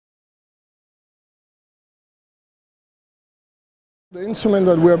The instrument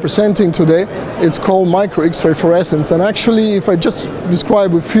that we are presenting today, it's called Micro-XRF fluorescence, and actually, if I just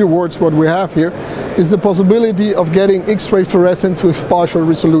describe with few words what we have here, is the possibility of getting X-ray fluorescence with partial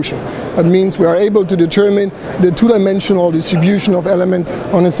resolution. That means we are able to determine the two-dimensional distribution of elements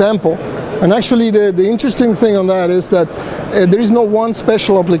on a sample. And actually, the interesting thing on that is that there is no one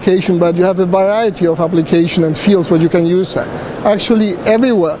special application, but you have a variety of application and fields where you can use that. Actually,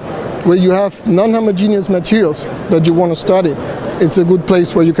 everywhere where you have non-homogeneous materials that you want to study, it's a good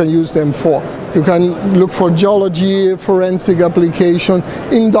place where you can use them for. You can look for geology, forensic application,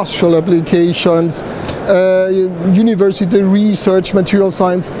 industrial applications, university research, material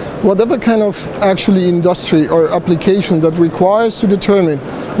science, whatever kind of actually industry or application that requires to determine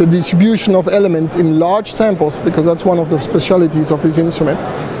the distribution of elements in large samples, because that's one of the specialties of this instrument,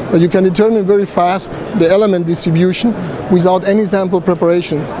 that you can determine very fast the element distribution without any sample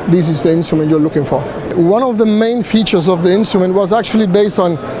preparation. This is the instrument you're looking for. One of the main features of the instrument was actually based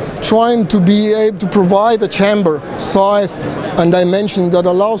on trying to be able to provide a chamber size and dimension that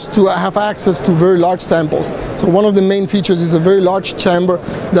allows to have access to very large samples. So one of the main features is a very large chamber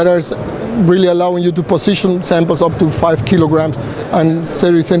that is really allowing you to position samples up to 5 kilograms and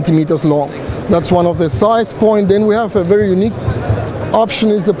 30 centimeters long. That's one of the size points. Then we have a very unique option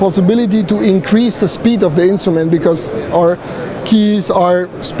is the possibility to increase the speed of the instrument, because our keys are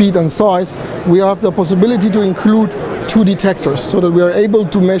speed and size. We have the possibility to include 2 detectors, so that we are able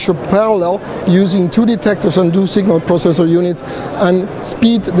to measure parallel using 2 detectors and 2 signal processor units and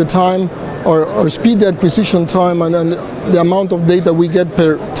speed the time or speed the acquisition time and the amount of data we get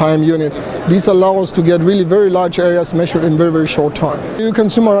per time unit. This allows us to get really very large areas measured in very, very short time. You can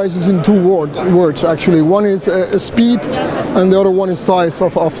summarize this in 2 words actually. One is speed and the other one is size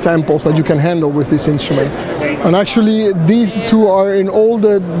of samples that you can handle with this instrument. And actually these 2 are in all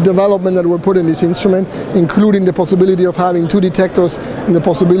the development that were put in this instrument, including the possibility of having 2 detectors and the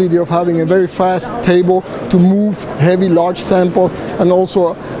possibility of having a very fast table to move heavy large samples, and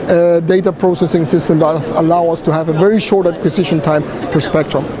also a data processing system that allow us to have a very short acquisition time per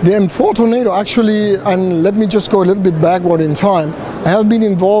spectrum. The M4 Tornado actually, and let me just go a little bit backward in time, I have been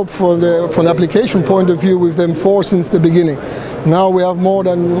involved from an application point of view with the M4 since the beginning. Now we have more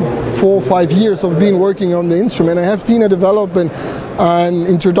than 4 or 5 years of being working on the instrument. I have seen a development and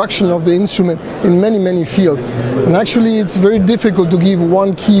introduction of the instrument in many, many fields. And actually it's very difficult to give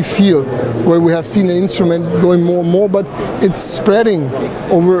one key field where we have seen the instrument going more and more, but it's spreading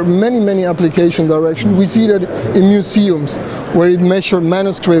over many, many application directions. We see that in museums where it measures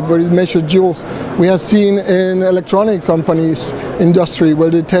manuscript, where it measures jewels. We have seen in electronic companies, industry, where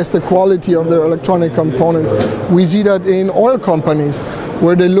they test the quality of their electronic components. We see that in oil companies,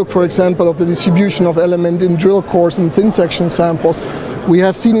 where they look, for example, of the distribution of element in drill cores and thin section samples. We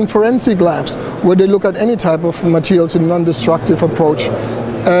have seen in forensic labs, where they look at any type of materials in a non-destructive approach.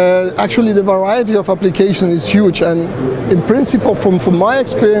 Actually, the variety of application is huge, and in principle, from my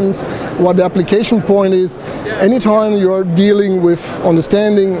experience, what the application point is, anytime you are dealing with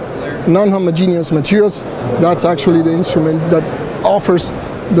understanding non-homogeneous materials, that's actually the instrument that offers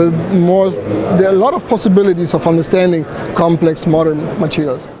a lot of possibilities of understanding complex modern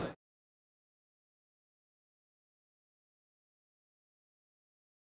materials.